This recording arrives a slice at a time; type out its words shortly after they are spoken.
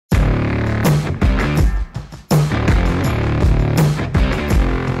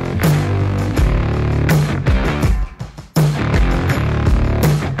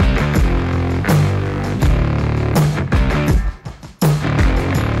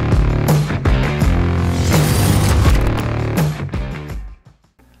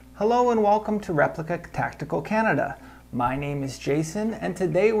Hello and welcome to Replica Tactical Canada. My name is Jason and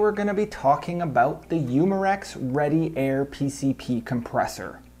today we're going to be talking about the Umarex ReadyAir PCP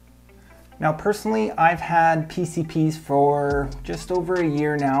Compressor. Now personally, I've had PCPs for just over a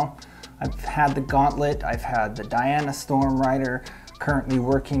year now. I've had the Gauntlet, I've had the Diana Storm Rider, currently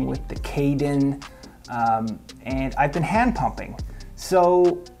working with the Caden, and I've been hand pumping.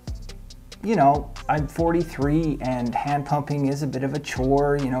 So, you know, I'm 43 and hand pumping is a bit of a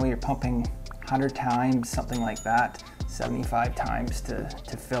chore. You know, you're pumping 100 times, something like that, 75 times to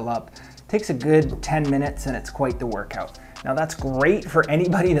fill up. It takes a good 10 minutes and it's quite the workout. Now that's great for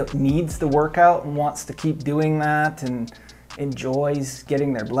anybody that needs the workout and wants to keep doing that and enjoys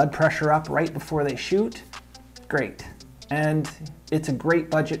getting their blood pressure up right before they shoot. Great. And it's a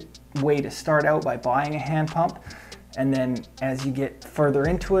great budget way to start out by buying a hand pump. And then as you get further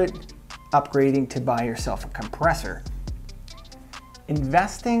into it, upgrading to buy yourself a compressor.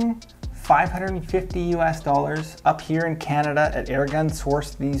 Investing $550 US up here in Canada at Airgun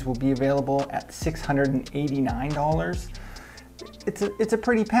Source, these will be available at $689. It's a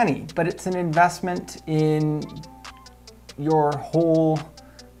pretty penny, but it's an investment in your whole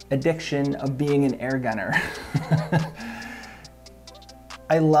addiction of being an air gunner.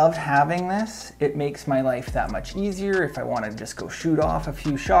 I love having this. It makes my life that much easier. If I want to just go shoot off a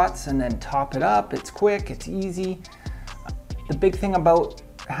few shots and then top it up, it's quick, it's easy. The big thing about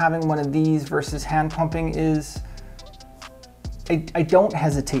having one of these versus hand pumping is I don't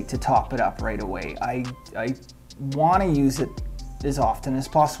hesitate to top it up right away. I want to use it as often as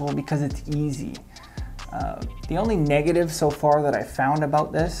possible because it's easy. The only negative so far that I found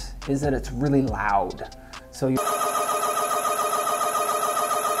about this is that it's really loud. So you're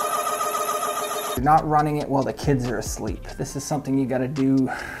not running it while the kids are asleep. This is something you gotta do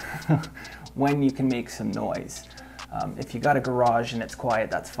when you can make some noise. If you got a garage and it's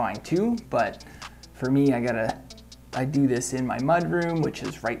quiet, that's fine too, but for me, I do this in my mudroom, which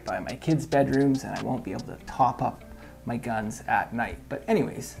is right by my kids' bedrooms, and I won't be able to top up my guns at night. But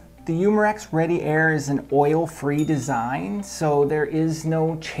anyways, the Umarex ReadyAir is an oil-free design, so there is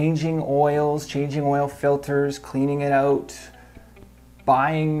no changing oils, changing oil filters, cleaning it out,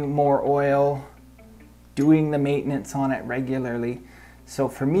 buying more oil, doing the maintenance on it regularly. So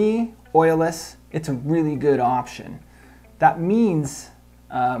for me, oilless, it's a really good option. That means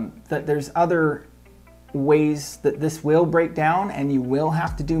that there's other ways that this will break down and you will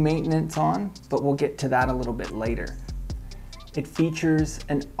have to do maintenance on, but we'll get to that a little bit later. It features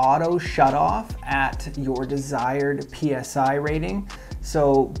an auto shut-off at your desired PSI rating.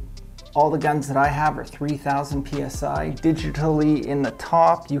 So all the guns that I have are 3000 PSI. Digitally in the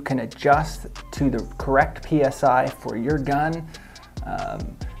top, you can adjust to the correct PSI for your gun.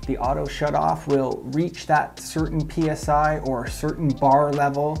 The auto shut-off will reach that certain PSI or certain bar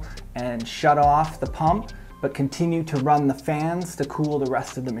level and shut off the pump, but continue to run the fans to cool the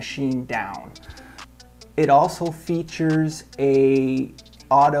rest of the machine down. It also features a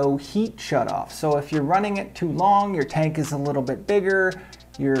auto heat shut-off. So if you're running it too long, your tank is a little bit bigger,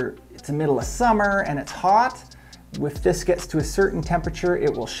 it's the middle of summer and it's hot, if this gets to a certain temperature,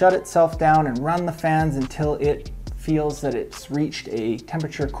 it will shut itself down and run the fans until it feels that it's reached a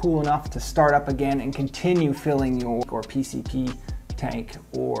temperature cool enough to start up again and continue filling your PCP tank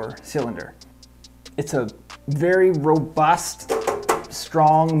or cylinder. It's a very robust,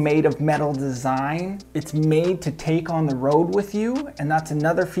 strong, made of metal design. It's made to take on the road with you, and that's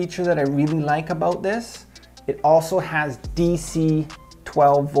another feature that I really like about this. It also has DC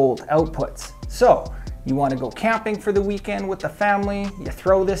 12-volt outputs. So you want to go camping for the weekend with the family, you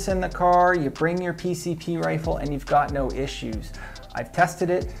throw this in the car, you bring your PCP rifle, and you've got no issues. I've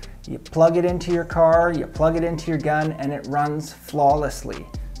tested it. You plug it into your car, you plug it into your gun, and it runs flawlessly.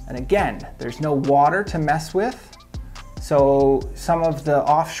 And again, there's no water to mess with. So some of the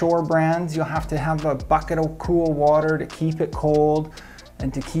offshore brands, you'll have to have a bucket of cool water to keep it cold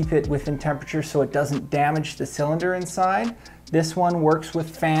and to keep it within temperature so it doesn't damage the cylinder inside. This one works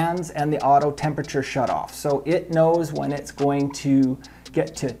with fans and the auto temperature shutoff. So it knows when it's going to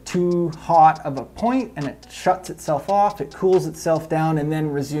get to too hot of a point and it shuts itself off, it cools itself down and then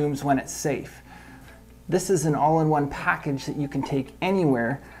resumes when it's safe. This is an all-in-one package that you can take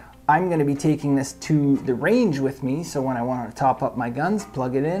anywhere. I'm going to be taking this to the range with me, so when I want to top up my guns,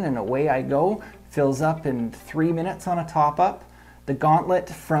 plug it in and away I go. Fills up in 3 minutes on a top up. The Gauntlet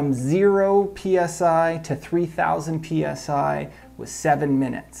from 0 PSI to 3000 PSI was 7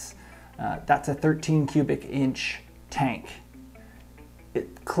 minutes. That's a 13 cubic inch tank.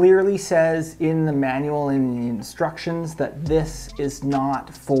 It clearly says in the manual and the instructions that this is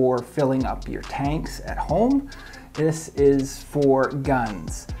not for filling up your tanks at home. This is for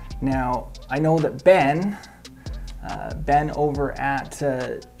guns. Now, I know that Ben over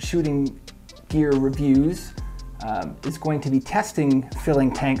at Shooting Gear Reviews is going to be testing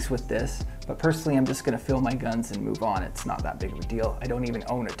filling tanks with this, but personally I'm just going to fill my guns and move on. It's not that big of a deal. I don't even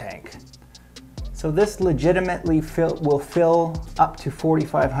own a tank. So this legitimately will fill up to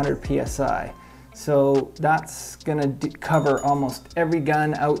 4,500 psi. So that's going to cover almost every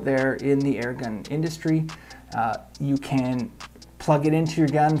gun out there in the airgun industry. You can plug it into your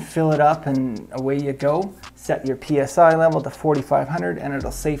gun, fill it up, and away you go. Set your PSI level to 4,500 and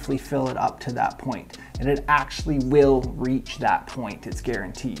it'll safely fill it up to that point. And it actually will reach that point, it's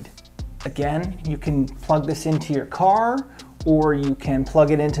guaranteed. Again, you can plug this into your car or you can plug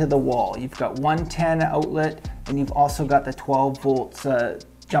it into the wall. You've got 110 outlet and you've also got the 12 volts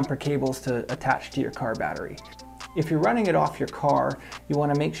jumper cables to attach to your car battery. If you're running it off your car, you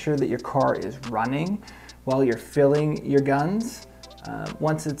want to make sure that your car is running while you're filling your guns.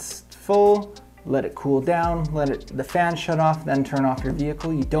 Once it's full, let it cool down, let the fan shut off, then turn off your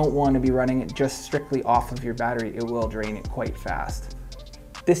vehicle. You don't want to be running it just strictly off of your battery. It will drain it quite fast.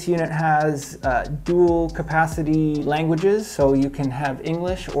 This unit has dual capacity languages, so you can have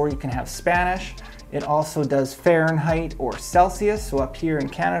English or you can have Spanish. It also does Fahrenheit or Celsius. So up here in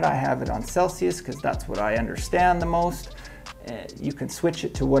Canada, I have it on Celsius because that's what I understand the most. You can switch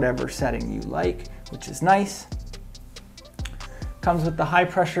it to whatever setting you like, which is nice. Comes with the high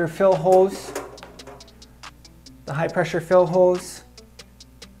pressure fill hose. The high pressure fill hose,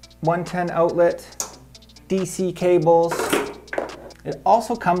 110 outlet, DC cables. It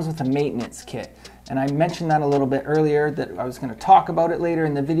also comes with a maintenance kit. And I mentioned that a little bit earlier, that I was going to talk about it later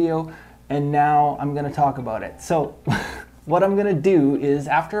in the video, and now I'm going to talk about it. So what I'm going to do is,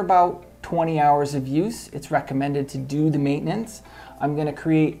 after about 20 hours of use, it's recommended to do the maintenance. I'm going to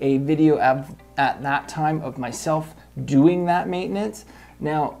create a video at that time of myself doing that maintenance.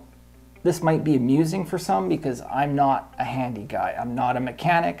 Now, this might be amusing for some because I'm not a handy guy. I'm not a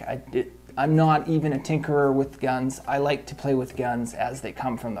mechanic. I'm not even a tinkerer with guns. I like to play with guns as they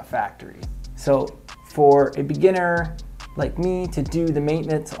come from the factory. So for a beginner like me to do the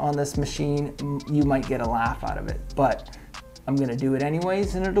maintenance on this machine, you might get a laugh out of it, but I'm gonna do it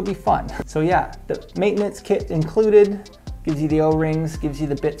anyways and it'll be fun. So yeah, the maintenance kit included, gives you the O-rings, gives you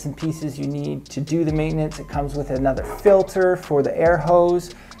the bits and pieces you need to do the maintenance. It comes with another filter for the air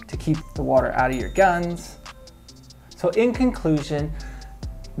hose to keep the water out of your guns. So in conclusion,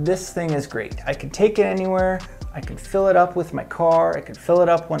 this thing is great. I can take it anywhere. I can fill it up with my car. I can fill it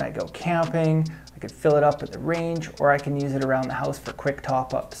up when I go camping. I can fill it up at the range, or I can use it around the house for quick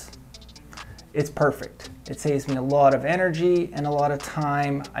top-ups. It's perfect. It saves me a lot of energy and a lot of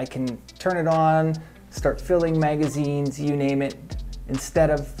time. I can turn it on, start filling magazines, you name it, instead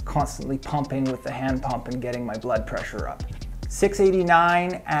of constantly pumping with the hand pump and getting my blood pressure up.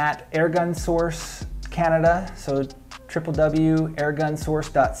 $6.89 at Airgun Source Canada, so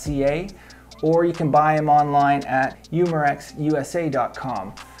www.airgunsource.ca, or you can buy them online at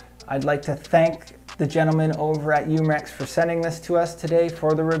umarexusa.com. I'd like to thank the gentleman over at Umarex for sending this to us today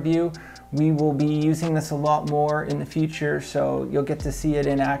for the review. We will be using this a lot more in the future, so you'll get to see it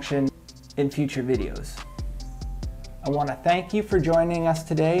in action in future videos. I want to thank you for joining us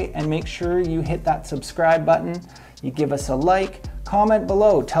today, and make sure you hit that subscribe button. You give us a like, comment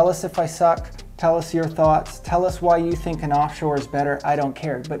below, tell us if I suck, tell us your thoughts, tell us why you think an offshore is better. I don't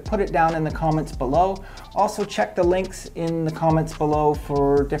care, but put it down in the comments below. Also check the links in the comments below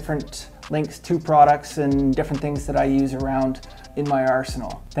for different links to products and different things that I use around in my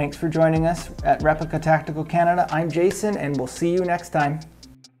arsenal. Thanks for joining us at Replica Tactical Canada. I'm Jason, and we'll see you next time.